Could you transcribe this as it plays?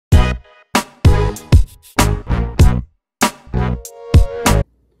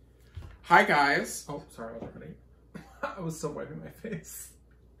Hi guys. Oh, sorry, I wasn't cutting. I was still wiping my face.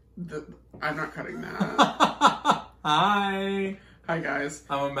 I'm not cutting that. Hi. Hi guys.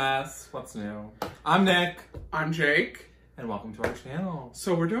 I'm a mess. What's new? I'm Nick. I'm Jake. And welcome to our channel.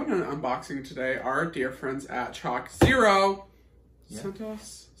 So we're doing an unboxing today. Our dear friends at ChocZero sent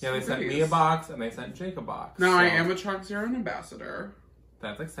us they some sent goodies. me a box and they sent Jake a box. Now I am a ChocZero ambassador.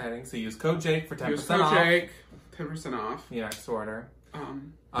 That's exciting. So use code Jake for 10% Use code off. Jake, 10% off. Your next order.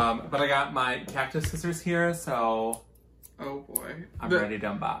 But I got my cactus scissors here, so oh boy. I'm ready to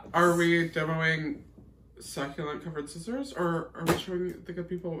unbox. Are we demoing succulent covered scissors, or are we showing the good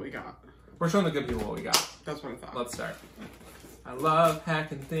people what we got? We're showing the good people what we got. That's what I thought. Let's start. I love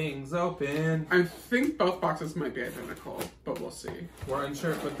hacking things open. I think both boxes might be identical, but we'll see. We're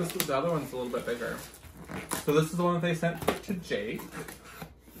unsure, but the other one's a little bit bigger. So this is the one that they sent to Jake.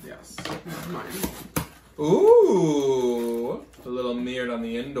 Yes, this is mine. Ooh, a little mirrored on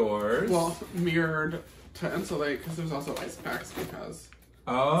the indoors. Well, mirrored to insulate, because there's also ice packs, because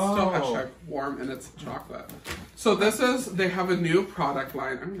oh, still hashtag warm and it's chocolate. So this is, they have a new product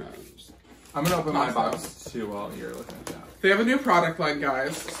line. I'm gonna open my box too while you're looking at that. They have a new product line,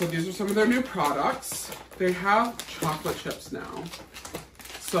 guys. So these are some of their new products. They have chocolate chips now.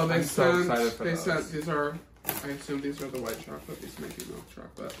 So they sent these are, I assume these are the white chocolate. These might be milk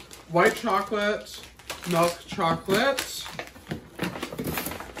chocolate. White chocolate, milk chocolate.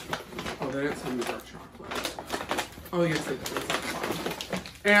 Oh, they didn't send me dark chocolate. Oh yes, they did.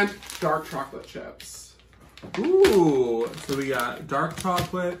 And dark chocolate chips. Ooh, so we got dark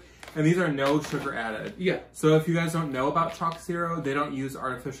chocolate, and these are no sugar added. Yeah. So if you guys don't know about ChocZero, they don't use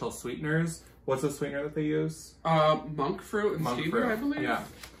artificial sweeteners. What's the sweetener that they use? Monk fruit and stevia, I believe. Yeah.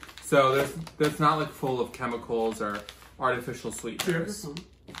 So that's not like full of chemicals or artificial sweeteners. Do you have your phone?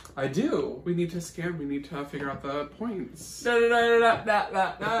 I do. We need to scan. We need to figure out the points.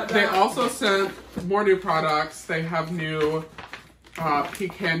 They also sent more new products. They have new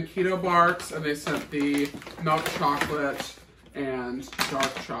pecan keto barks, and they sent the milk chocolate and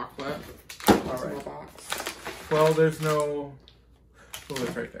dark chocolate. All right. Box. Well, there's no. Oh,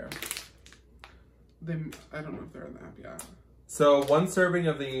 it's right there. I don't know if they're in the app yet. So one serving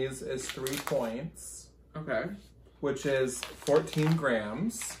of these is 3 points. Okay. Which is 14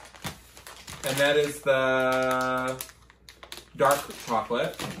 grams. And that is the dark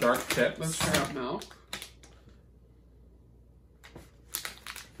chocolate, dark chips. Let's try out milk.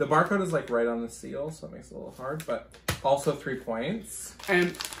 The barcode is like right on the seal, so it makes it a little hard, but also 3 points.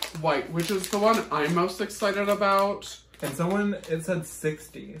 And white, which is the one I'm most excited about. And it said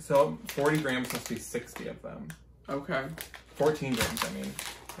 60, so 40 grams must be 60 of them. Okay. 14 grams, I mean.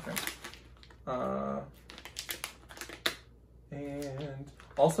 Okay. And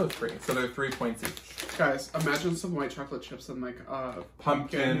also 3, so they're 3 points each. Guys, imagine some white chocolate chips in like a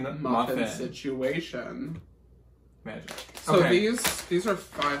pumpkin muffin situation. Magic. So okay. these are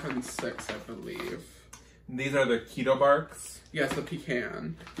 5 and 6, I believe. These are the keto barks. Yes, the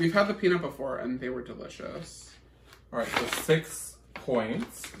pecan. We've had the peanut before, and they were delicious. All right, so 6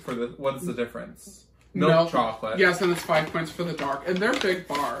 points for the. What's the difference? Milk chocolate. Yes, and it's 5 points for the dark, and they're big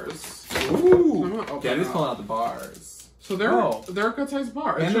bars. Ooh. Daddy's pulling out the bars. So they're a good sized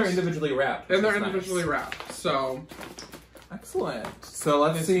bar. And they're individually wrapped. And they're individually wrapped. So excellent. So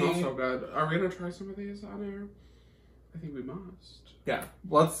let's see. They smell so good. Are we gonna try some of these on air? I think we must. Yeah.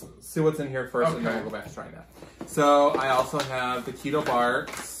 Let's see what's in here first, and then we'll go back to trying that. So I also have the keto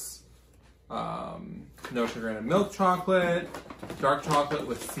barks. No sugar and milk chocolate, dark chocolate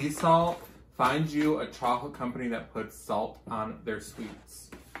with sea salt. Find you a chocolate company that puts salt on their sweets.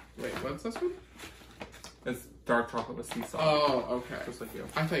 Wait, what's this one? It's dark chocolate with sea salt. Oh, okay. Just like you.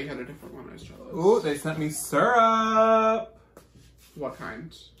 I thought you had a different one. I was jealous. Ooh, they sent me syrup. What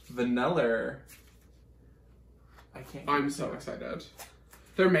kind? Vanilla. I'm so excited.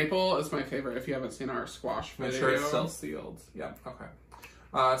 Their maple is my favorite. If you haven't seen our squash video. I'm sure it's still sealed. Yeah,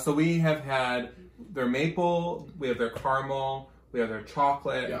 okay. So we have had their maple, we have their caramel, we have their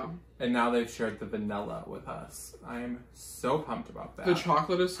chocolate, and now they've shared the vanilla with us. I'm so pumped about that. The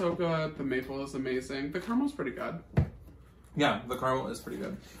chocolate is so good. The maple is amazing. The caramel's pretty good. Yeah, the caramel is pretty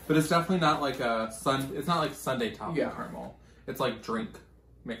good. But it's definitely not like it's not like sundae topping caramel. It's like drink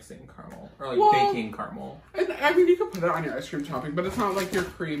mixing caramel, or like baking caramel. And I mean, you could put it on your ice cream topping, but it's not like your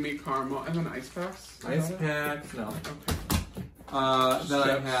creamy caramel. And then ice packs? Ice packs? No. Okay. Then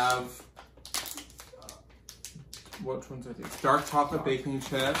I have, which ones are these? Dark chocolate baking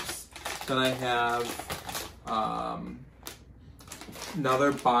chips. Then I have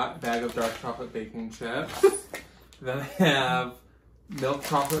another bag of dark chocolate baking chips. Then I have milk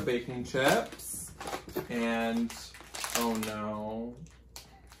chocolate baking chips. And, oh no,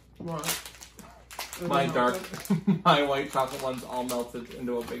 What? My my white chocolate ones all melted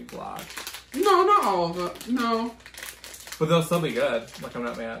into a big block. No, not all of it. No. But they'll still be good. Like, I'm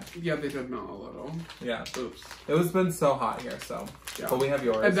not mad. Yeah, they did melt a little. Yeah. Oops. It was been so hot here, so. Yeah. But we have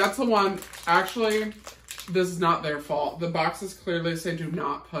yours. And that's the one, actually, this is not their fault. The boxes clearly say do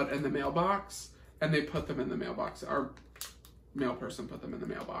not put in the mailbox, and they put them in the mailbox. Our mail person put them in the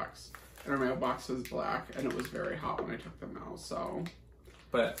mailbox. And our mailbox was black, and it was very hot when I took them out, so.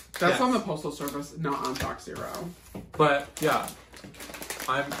 But that's on the Postal Service, not on ChocZero. But, yeah.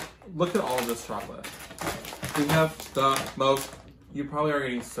 Look at all of this chocolate. We have the most. You probably are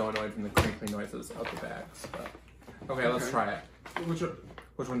getting so annoyed from the crinkling noises of the bags. But okay, let's try it.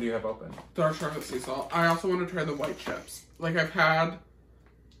 Which one do you have open? Dark chocolate sea salt. I also want to try the white chips. Like I've had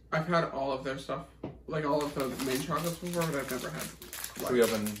all of their stuff, like all of the main chocolates before, but I've never had. Should we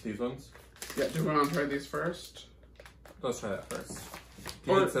open these ones? Yeah. Do we want to try these first? Let's try that first.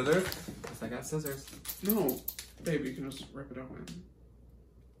 Do you need scissors? Yes, I got scissors. No, babe, you can just rip it open.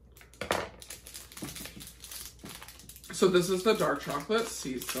 So this is the dark chocolate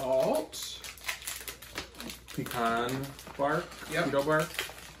sea salt. Pecan bark? Yep. Keto bark?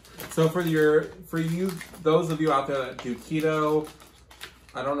 So for you, those of you out there that do keto,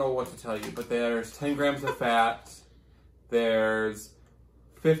 I don't know what to tell you, but there's 10 grams of fat, there's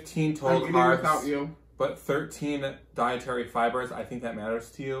 15 total carbs, without you. but 13 dietary fibers. I think that matters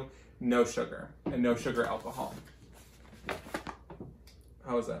to you. No sugar, and no sugar alcohol.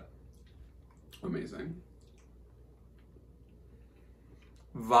 How is that? Amazing.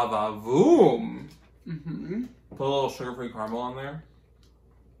 Va-va-voom! Mm-hmm. Put a little sugar-free caramel on there.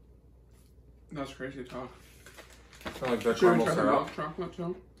 That's crazy talk. I like their caramel syrup. Milk chocolate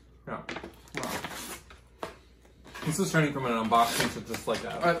too? Yeah. Wow. This is turning from an unboxing to just like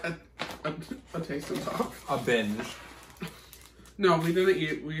a taste and talk. A binge. No, we didn't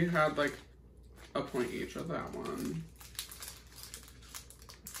eat. We had like a point each of that one.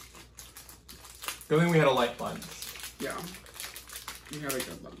 Good thing we had a light lunch. Yeah. We had a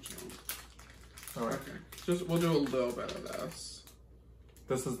good lunch. All right. Okay. We'll do a little bit of this.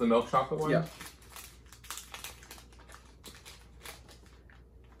 This is the milk chocolate one? Yeah.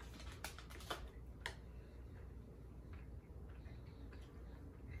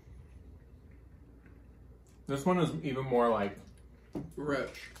 This one is even more like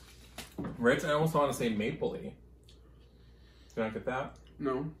rich. Rich. I almost want to say mapley. Did I get that?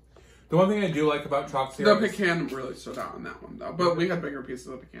 No. The one thing I do like about ChocZero, the pecan really stood out on that one though, but we had bigger pieces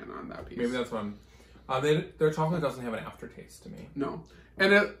of pecan on that piece. Maybe that's one. Their chocolate doesn't have an aftertaste to me. No,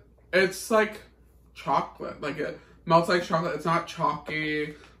 and it's like chocolate. Like it melts like chocolate. It's not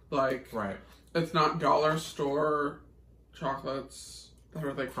chalky. Like right. It's not dollar store chocolates that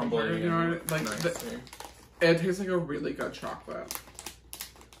are like crumbly. You know, like nice. It tastes like a really good chocolate.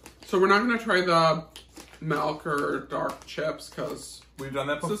 So we're not gonna try the milk or dark chips because we've done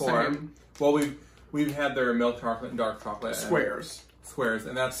that before. Well, we've had their milk chocolate and dark chocolate squares,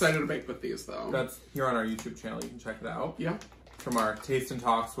 and that's excited to bake with these though. That's here on our YouTube channel. You can check it out. Yeah. From our Taste and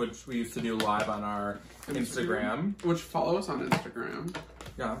Talks, which we used to do live on our Instagram. Which follow us on Instagram.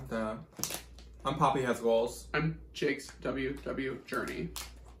 Yeah. I'm Poppy Has Goals. I'm Jake's WW Journey.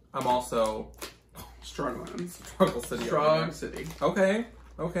 I'm also struggling. Struggle City. Struggle City. Okay.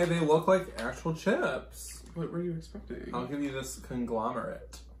 Okay, they look like actual chips. What were you expecting? I'll give you this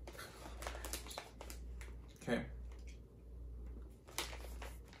conglomerate. Okay.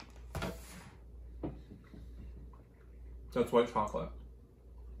 That's white chocolate.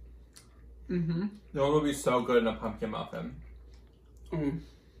 Mm-hmm. That would be so good in a pumpkin muffin.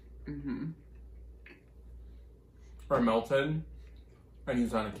 Mm-hmm. Or melted and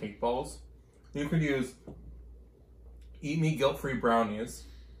used on a cake balls. You could use Eat Me Guilt-Free brownies,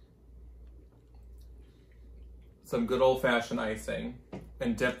 some good old-fashioned icing,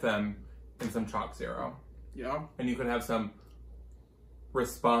 and dip them in some ChocZero. Yeah. And you could have some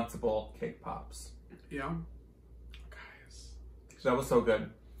responsible cake pops. Yeah. Guys. That was so good.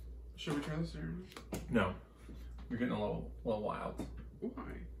 Should we try this here? No. You're getting a little wild. Why?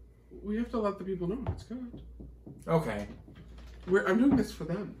 We have to let the people know it's good. Okay. I'm doing this for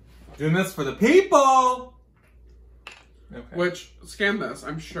them. Doing this for the people! Okay. Which, scan this.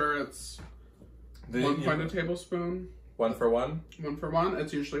 I'm sure it's 1 pint a tablespoon. 1 for 1? 1 for 1?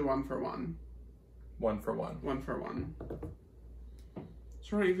 It's usually 1 for 1. 1 for 1. 1 for 1.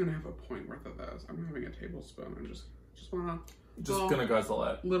 So I don't even have a point worth of this. I'm having a tablespoon. I just wanna... gonna guzzle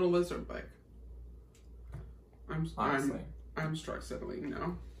it. Little lizard like. Honestly. I'm struck settling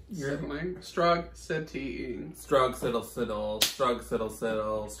now. Siddling. Strug, sitting. Strug, siddle, siddle. Strug, siddle,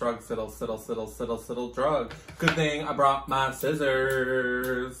 siddle. Strug, siddle, siddle, siddle, siddle, siddle, drug. Good thing I brought my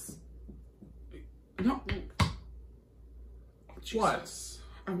scissors. No. Jesus.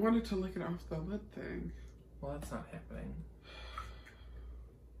 What? I wanted to lick it off the lid thing. Well, that's not happening.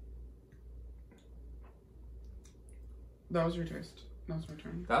 That was your taste. That was my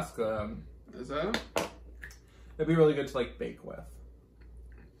turn. That's good. Is it? It'd be really good to like bake with.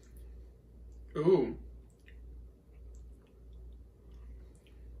 Ooh.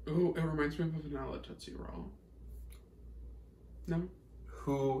 Ooh, it reminds me of a vanilla Tootsie Roll. No?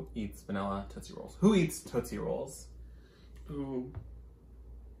 Who eats vanilla Tootsie Rolls? Who eats Tootsie Rolls? Ooh.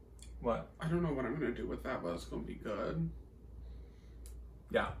 What? I don't know what I'm gonna do with that, but it's gonna be good.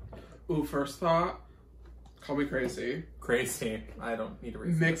 Yeah. Ooh, first thought. Call me crazy. Crazy. I don't need to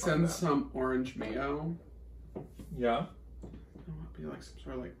mix in some orange mayo. Yeah. It would be like some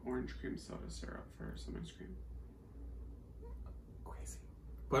sort of like orange cream soda syrup for some ice cream. Crazy.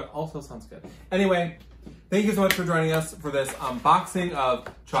 But also sounds good. Anyway, thank you so much for joining us for this unboxing of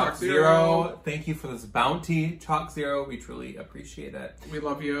ChocZero. Thank you for this bounty, ChocZero. We truly appreciate it. We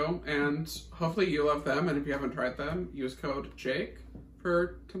love you, and hopefully you love them. And if you haven't tried them, use code Jake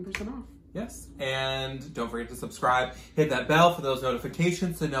for 10% off. Yes, and don't forget to subscribe. Hit that bell for those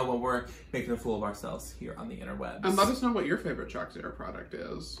notifications to know when we're making a fool of ourselves here on the interwebs. And let us know what your favorite ChocZero product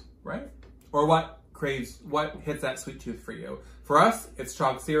is. Right? Or what hits that sweet tooth for you. For us, it's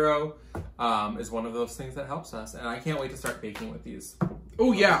ChocZero is one of those things that helps us, and I can't wait to start baking with these.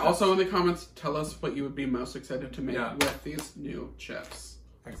 Oh yeah, also in the comments, tell us what you would be most excited to make with these new chips.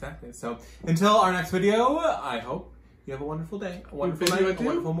 Exactly. So until our next video, I hope you have a wonderful day, a wonderful night, a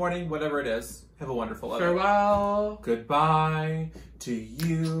wonderful morning, whatever it is. Have a wonderful day. Farewell. Goodbye to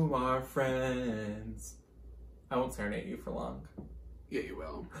you, our friends. I won't serenade you for long. Yeah, you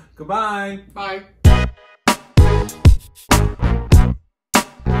will. Goodbye. Bye.